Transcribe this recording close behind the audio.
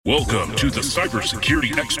Welcome to the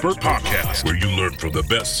Cybersecurity Expert Podcast, where you learn from the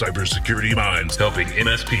best cybersecurity minds helping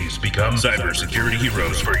MSPs become cybersecurity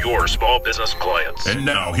heroes for your small business clients. And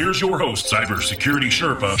now, here's your host, Cybersecurity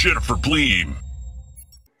Sherpa, Jennifer Pleam.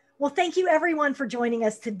 Well, thank you everyone for joining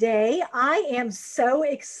us today. I am so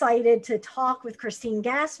excited to talk with Christine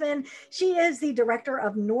Gassman. She is the Director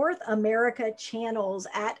of North America Channels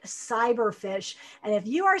at Cyberfish. And if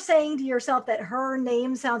you are saying to yourself that her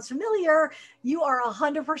name sounds familiar, you are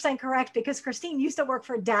 100% correct, because Christine used to work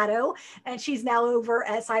for Datto and she's now over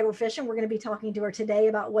at Cyberfish, and we're going to be talking to her today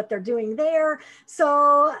about what they're doing there.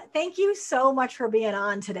 So thank you so much for being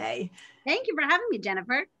on today. Thank you for having me,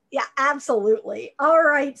 Jennifer. Yeah, absolutely. All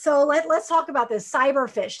right, so let's talk about this.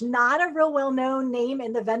 Cyberfish, not a real well-known name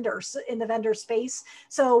in the vendor space.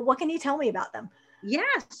 So what can you tell me about them? Yeah,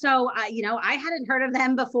 so I hadn't heard of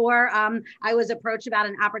them before. I was approached about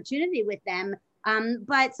an opportunity with them,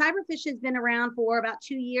 but Cyberfish has been around for about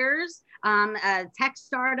 2 years. A tech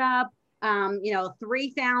startup.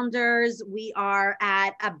 3 founders. We are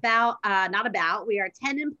at we are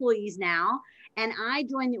 10 employees now. And I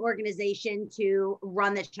joined the organization to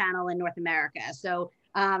run this channel in North America. So,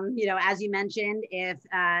 as you mentioned, if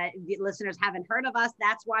the listeners haven't heard of us,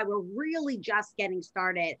 that's why we're really just getting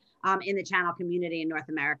started in the channel community in North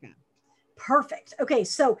America. Perfect. Okay,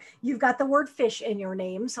 so you've got the word fish in your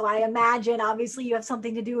name. So I imagine, obviously, you have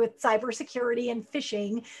something to do with cybersecurity and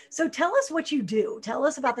phishing. So tell us what you do. Tell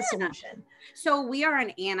us about the solution. So we are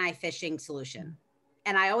an anti-phishing solution.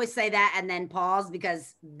 And I always say that and then pause,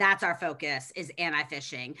 because that's our focus, is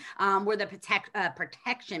anti-phishing. We're the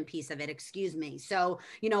protection piece of it, So,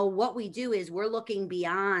 what we do is we're looking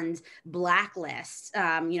beyond blacklists.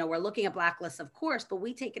 We're looking at blacklists, of course, but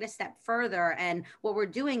we take it a step further. And what we're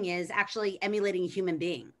doing is actually emulating a human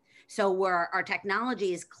being. So where our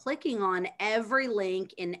technology is clicking on every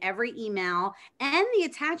link in every email and the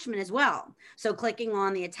attachment as well. So clicking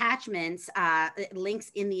on the attachments,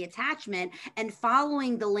 links in the attachment, and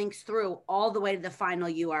following the links through all the way to the final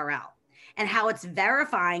URL. And how it's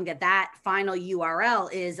verifying that final URL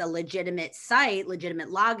is a legitimate site, legitimate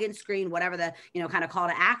login screen, whatever the kind of call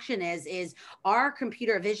to action is our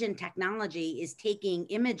computer vision technology is taking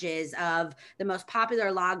images of the most popular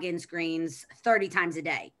login screens 30 times a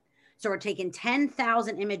day. So we're taking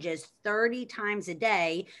 10,000 images 30 times a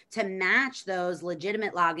day to match those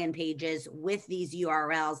legitimate login pages with these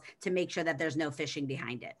URLs to make sure that there's no phishing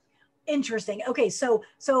behind it. Interesting. Okay, so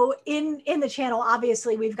in the channel,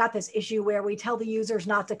 obviously, we've got this issue where we tell the users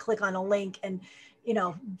not to click on a link, and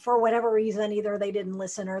for whatever reason, either they didn't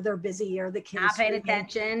listen or they're busy or the kids not paying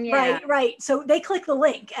attention. Yeah. Right. So they click the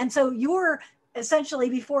link, and so you're essentially,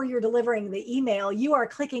 before you're delivering the email, you are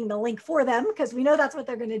clicking the link for them, because we know that's what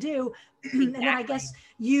they're going to do. Exactly. And then I guess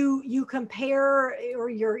you compare, or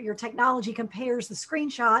your technology compares the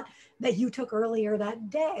screenshot that you took earlier that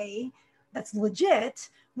day that's legit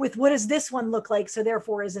with what does this one look like? So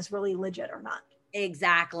therefore, is this really legit or not?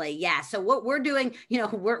 Exactly. Yeah. So what we're doing,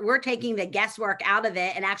 we're taking the guesswork out of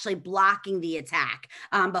it and actually blocking the attack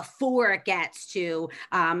before it gets to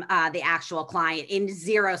the actual client in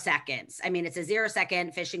 0 seconds. I mean, it's a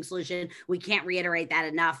 0-second phishing solution. We can't reiterate that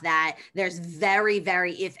enough, that there's very,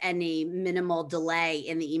 very, if any, minimal delay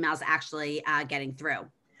in the emails actually getting through.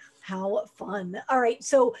 How fun. All right.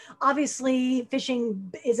 So obviously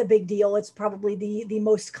phishing is a big deal. It's probably the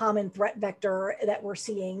most common threat vector that we're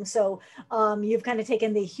seeing. So you've kind of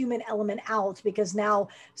taken the human element out, because now,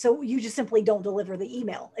 so you just simply don't deliver the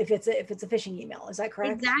email if it's a phishing email. Is that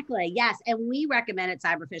correct? Exactly. Yes. And we recommend at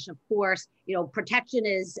Cyberfish, of course, protection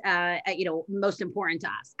is, most important to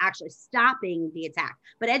us, actually stopping the attack,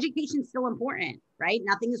 but education is still important, right?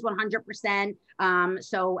 Nothing is 100%.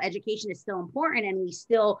 So education is still important, and we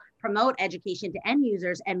still promote education to end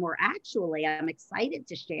users. And I'm excited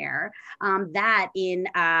to share that in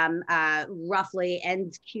roughly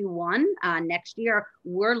end Q1 next year,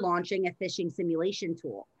 we're launching a phishing simulation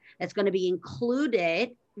tool that's going to be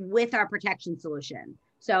included with our protection solution.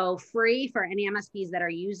 So free for any MSPs that are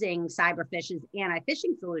using Cyberfish's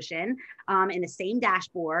anti-phishing solution in the same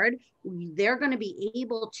dashboard. They're going to be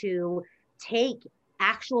able to take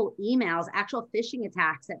actual emails, actual phishing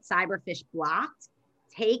attacks that Cyberfish blocked,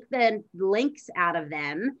 take the links out of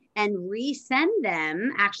them and resend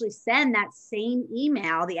them, actually send that same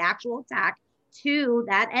email, the actual attack, to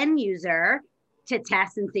that end user to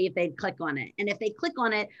test and see if they'd click on it. And if they click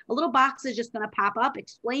on it, a little box is just going to pop up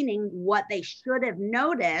explaining what they should have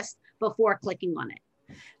noticed before clicking on it.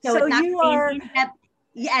 So you are...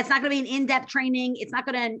 Yeah, it's not going to be an in-depth training. It's not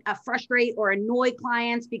going to frustrate or annoy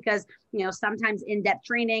clients because, sometimes in-depth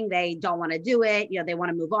training, they don't want to do it. They want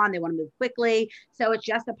to move on. They want to move quickly. So it's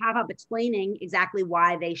just a pop-up explaining exactly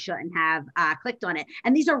why they shouldn't have clicked on it.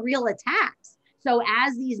 And these are real attacks. So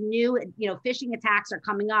as these new, phishing attacks are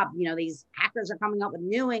coming up, these hackers are coming up with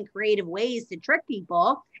new and creative ways to trick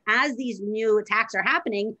people. As these new attacks are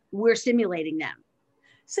happening, we're simulating them.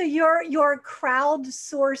 So you're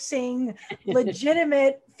crowdsourcing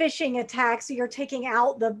legitimate phishing attacks. So you're taking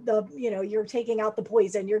out you're taking out the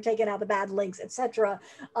poison, you're taking out the bad links, etc.,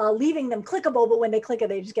 leaving them clickable. But when they click it,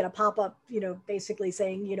 they just get a pop-up, basically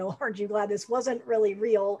saying, aren't you glad this wasn't really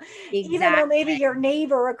real? Exactly. Even though maybe your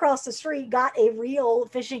neighbor across the street got a real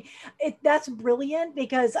phishing. That's brilliant,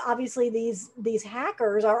 because obviously these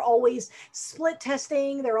hackers are always split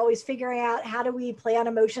testing. They're always figuring out, how do we play on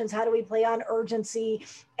emotions? How do we play on urgency?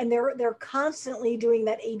 And they're constantly doing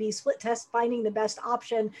that A/B split test, finding the best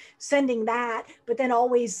option, sending that, but then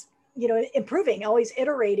always, improving, always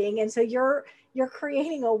iterating. And so you're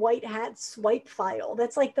creating a white hat swipe file.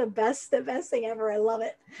 That's like the best thing ever. I love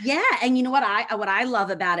it. Yeah. And you know what I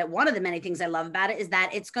love about it, one of the many things I love about it, is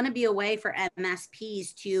that it's going to be a way for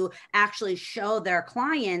MSPs to actually show their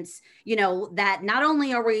clients, that not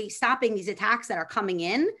only are we stopping these attacks that are coming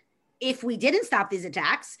in, if we didn't stop these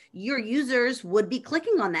attacks, your users would be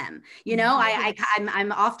clicking on them.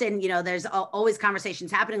 I'm often, there's always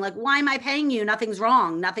conversations happening like, why am I paying you? Nothing's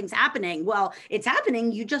wrong. Nothing's happening. Well, it's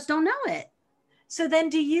happening. You just don't know it. So then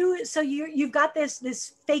you've got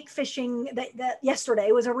this fake phishing that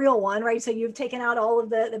yesterday was a real one, right? So you've taken out all of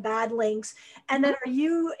the bad links, and then are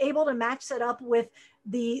you able to match that up with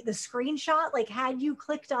the screenshot? Like, had you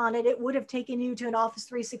clicked on it, it would have taken you to an Office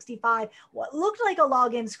 365, what looked like a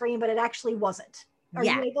login screen, but it actually wasn't. Are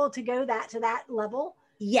you able to go to that level?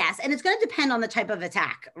 Yes. And it's going to depend on the type of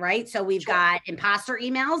attack, right? So we've got imposter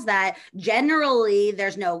emails that generally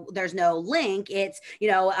there's no link. It's,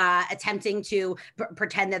 attempting to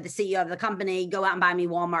pretend that the CEO of the company, go out and buy me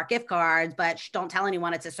Walmart gift cards, but don't tell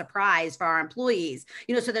anyone, it's a surprise for our employees.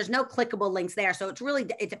 So there's no clickable links there. So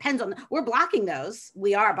it depends on, we're blocking those.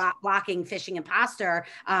 We are blocking phishing imposter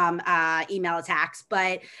email attacks,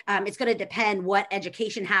 but it's going to depend what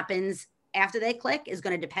education happens after they click is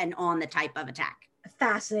going to depend on the type of attack.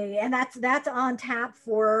 Fascinating. And that's on tap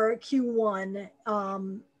for Q1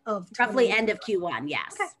 of roughly end of Q1.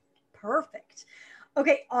 Yes. Okay. Perfect.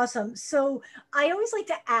 Okay. Awesome. So I always like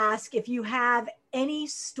to ask if you have any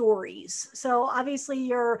stories. So obviously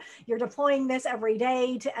you're deploying this every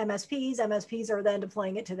day to MSPs. MSPs are then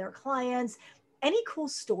deploying it to their clients. Any cool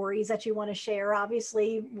stories that you want to share?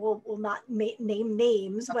 Obviously we'll not name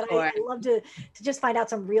names, but I love to just find out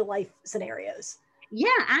some real life scenarios. Yeah,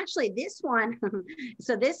 actually this one,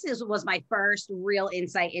 so was my first real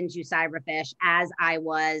insight into Cyberfish as I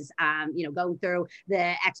was, going through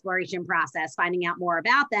the exploration process, finding out more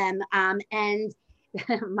about them. And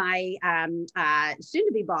my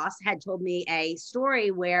soon-to-be boss had told me a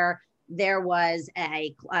story where there was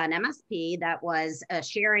an MSP that was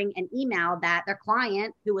sharing an email that their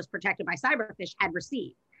client, who was protected by Cyberfish, had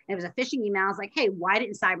received. And it was a phishing email. I was like, hey, why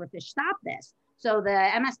didn't Cyberfish stop this? So the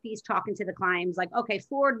MSP is talking to the client, was like, okay,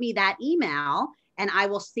 forward me that email and I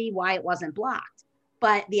will see why it wasn't blocked.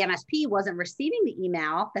 But the MSP wasn't receiving the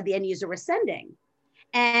email that the end user was sending.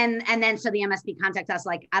 And then so the MSP contacts us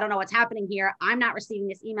like, I don't know what's happening here. I'm not receiving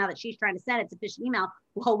this email that she's trying to send. It's a phishing email.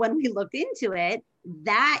 Well, when we looked into it,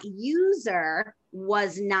 that user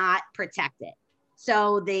was not protected.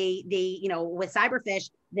 So with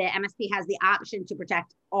Cyberfish, the MSP has the option to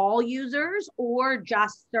protect all users or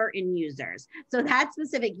just certain users. So that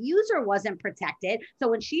specific user wasn't protected. So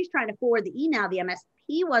when she's trying to forward the email, the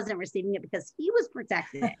MSP wasn't receiving it because he was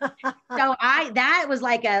protected. So that was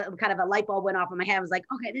like a kind of a light bulb went off in my head. I was like,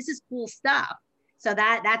 okay, this is cool stuff. So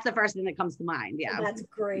that's the first thing that comes to mind. Yeah. That's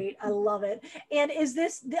great. I love it. And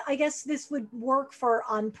I guess this would work for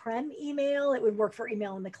on-prem email. It would work for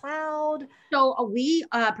email in the cloud. So we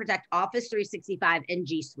protect Office 365 and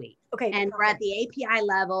G Suite. Okay. And we're at the API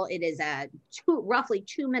level. It is a roughly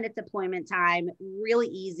 2-minute deployment time, really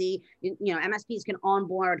easy. MSPs can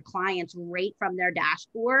onboard clients right from their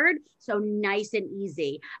dashboard. So nice and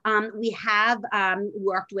easy. We have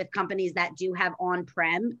worked with companies that do have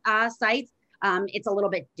on-prem sites. It's a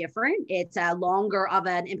little bit different. It's a longer of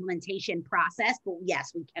an implementation process, but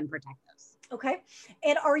yes, we can protect those. Okay.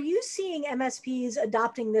 And are you seeing MSPs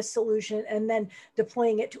adopting this solution and then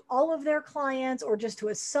deploying it to all of their clients or just to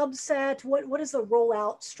a subset? What does the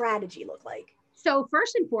rollout strategy look like? So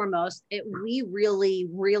first and foremost, we really,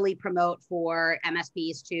 really promote for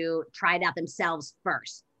MSPs to try it out themselves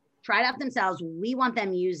first. try it out themselves. We want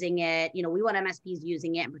them using it. You know, we want MSPs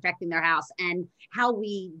using it and protecting their house. And how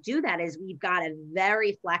we do that is we've got a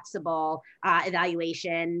very flexible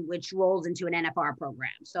evaluation, which rolls into an NFR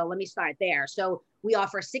program. So let me start there. So we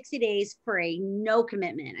offer 60 days free, no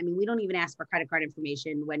commitment. I mean, we don't even ask for credit card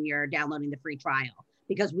information when you're downloading the free trial,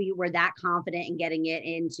 because we were that confident in getting it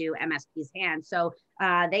into MSP's hands. So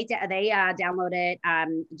they download it,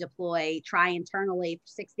 deploy, try internally for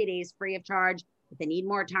 60 days free of charge. If they need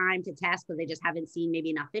more time to test because they just haven't seen maybe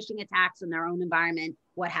enough phishing attacks in their own environment,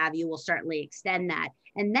 what have you, we'll certainly extend that.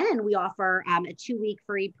 And then we offer a 2-week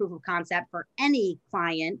free proof of concept for any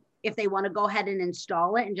client if they want to go ahead and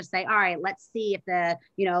install it and just say, all right, let's see if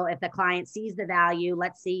the client sees the value.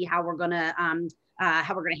 Let's see how we're going to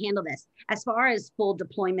handle this. As far as full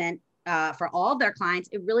deployment for all of their clients,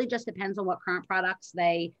 it really just depends on what current products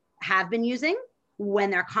they have been using,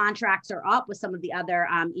 when their contracts are up with some of the other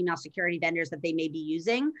email security vendors that they may be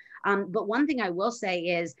using. But one thing I will say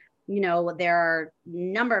is, there are a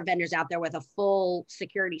number of vendors out there with a full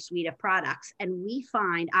security suite of products. And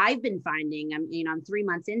I've been finding, I'm 3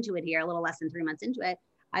 months into it here, a little less than 3 months into it.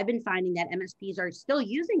 I've been finding that MSPs are still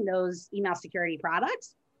using those email security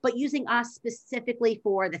products, but using us specifically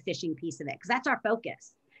for the phishing piece of it, because that's our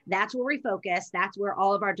focus. That's where we focus. That's where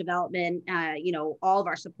all of our development, all of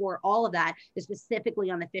our support, all of that is specifically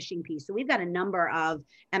on the phishing piece. So we've got a number of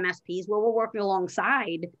MSPs where we're working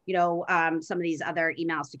alongside, some of these other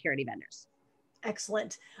email security vendors.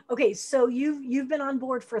 Excellent. Okay, so you've been on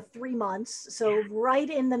board for 3 months, so right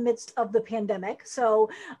in the midst of the pandemic. So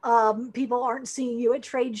people aren't seeing you at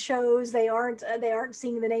trade shows. They aren't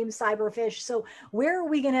seeing the name Cyberfish. So where are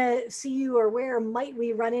we going to see you, or where might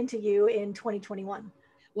we run into you in 2021?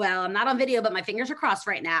 Well, I'm not on video, but my fingers are crossed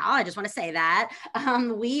right now. I just want to say that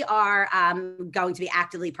we are going to be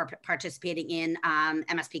actively participating in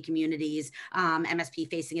MSP communities, MSP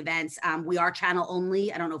facing events. We are channel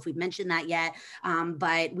only. I don't know if we've mentioned that yet,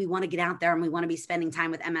 but we want to get out there and we want to be spending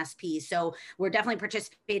time with MSP. So we're definitely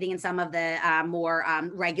participating in some of the more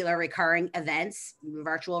regular recurring events,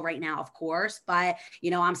 virtual right now, of course. But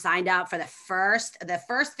I'm signed up for the first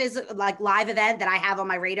physical, live event that I have on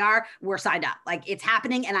my radar. We're signed up. It's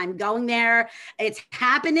happening. And I'm going there. It's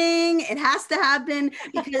happening. It has to happen,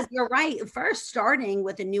 because you're right. First, starting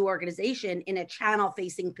with a new organization in a channel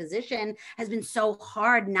facing position has been so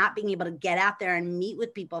hard, not being able to get out there and meet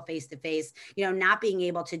with people face to face, not being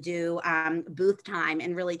able to do booth time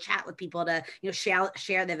and really chat with people to,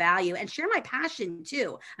 share the value and share my passion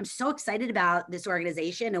too. I'm so excited about this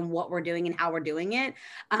organization and what we're doing and how we're doing it.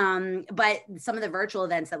 But some of the virtual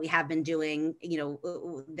events that we have been doing,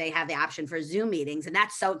 they have the option for Zoom meetings, and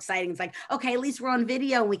that's so exciting. It's like, okay, at least we're on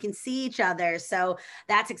video and we can see each other. So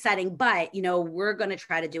that's exciting. But, we're going to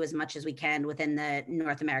try to do as much as we can within the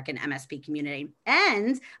North American MSP community.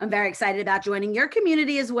 And I'm very excited about joining your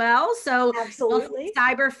community as well. So absolutely,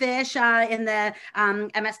 Cyberfish in the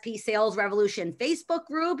MSP Sales Revolution Facebook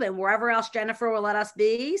group and wherever else Jennifer will let us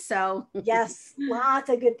be. So yes, lots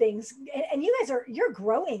of good things. And you guys you're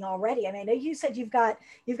growing already. I mean, I know you said you've got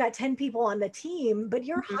 10 people on the team, but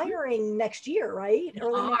you're hiring next year, right?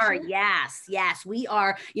 Yes, we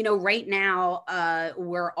are. Right now,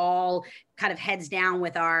 we're all kind of heads down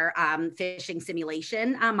with our phishing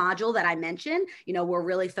simulation module that I mentioned. We're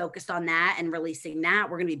really focused on that and releasing that.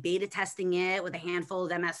 We're going to be beta testing it with a handful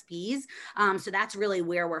of MSPs. So that's really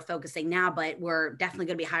where we're focusing now, but we're definitely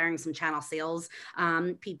going to be hiring some channel sales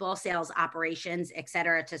people, sales operations, et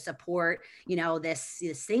cetera, to support,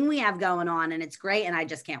 this thing we have going on. And it's great. And I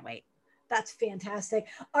just can't wait. That's fantastic.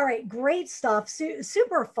 All right, great stuff.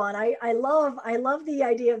 Super fun. I love the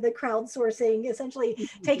idea of the crowdsourcing, essentially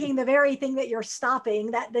taking the very thing that you're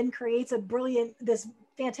stopping, that then creates this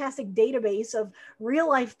fantastic database of real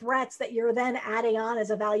life threats that you're then adding on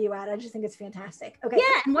as a value add. I just think it's fantastic. Okay.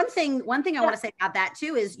 Yeah. And one thing I want to say about that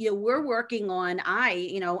too is, we're working on,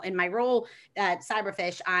 in my role at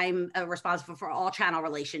Cyberfish, I'm responsible for all channel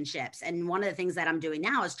relationships. And one of the things that I'm doing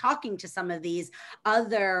now is talking to some of these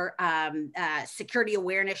other security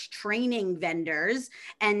awareness training vendors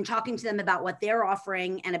and talking to them about what they're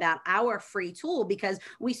offering and about our free tool, because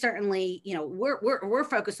we certainly, we're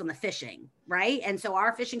focused on the phishing, right? And so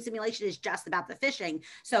our phishing simulation is just about the phishing.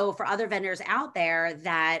 So for other vendors out there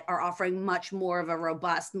that are offering much more of a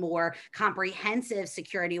robust, more comprehensive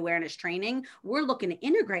security awareness training, we're looking to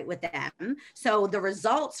integrate with them. So the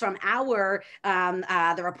results from our,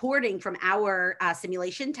 the reporting from our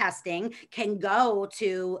simulation testing can go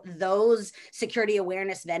to those security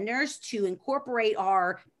awareness vendors to incorporate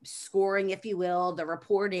our scoring, if you will, the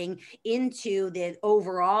reporting into the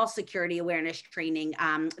overall security awareness training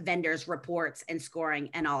vendors' reports and scoring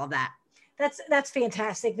and all of that. That's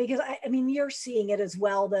fantastic, because I mean, you're seeing it as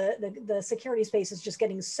well. The security space is just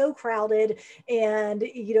getting so crowded, and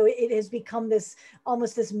it has become this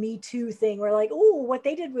almost this Me Too thing where like, oh, what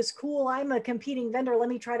they did was cool, I'm a competing vendor, let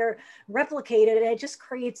me try to replicate it, and it just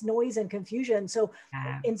creates noise and confusion. So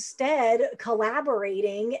instead,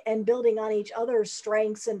 collaborating and building on each other's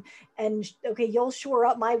strengths, and okay, you'll shore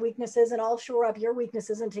up my weaknesses and I'll shore up your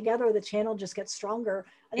weaknesses, and together the channel just gets stronger.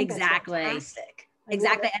 I think exactly. That's fantastic.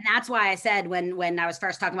 Exactly. And that's why I said when I was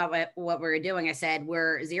first talking about what we were doing, I said,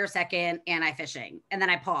 we're 0 second anti-phishing. And then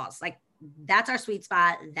I paused, like, that's our sweet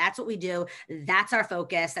spot. That's what we do. That's our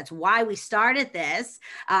focus. That's why we started this.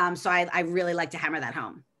 So I really like to hammer that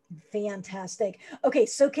home. Fantastic. Okay.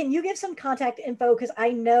 So can you give some contact info? Because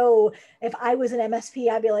I know if I was an MSP,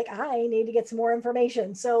 I'd be like, I need to get some more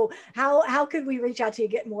information. So how could we reach out to you,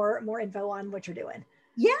 get more info on what you're doing?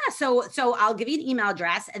 Yeah. So I'll give you an email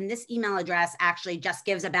address, and this email address actually just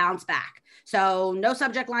gives a bounce back. So no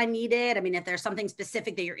subject line needed. I mean, if there's something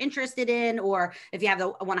specific that you're interested in, or if you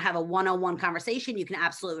want to have a one-on-one conversation, you can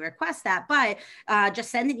absolutely request that. But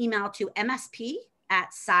just send an email to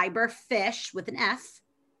msp@cyberfish with an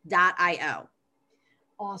F.io.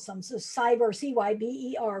 Awesome. So cyber,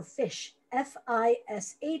 CYBER, fish,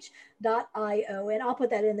 FISH.io. And I'll put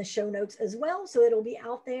that in the show notes as well, so it'll be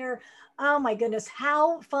out there. Oh my goodness,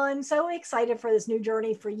 how fun. So excited for this new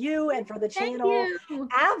journey for you and for the channel.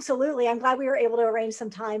 Absolutely. I'm glad we were able to arrange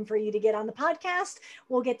some time for you to get on the podcast.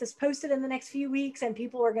 We'll get this posted in the next few weeks, and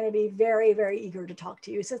people are going to be very, very eager to talk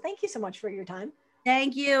to you. So thank you so much for your time.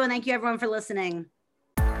 Thank you. And thank you everyone for listening.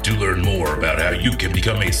 To learn more about how you can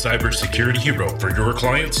become a cybersecurity hero for your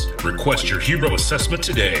clients, request your hero assessment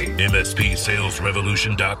today.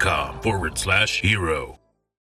 MSPsalesrevolution.com/hero.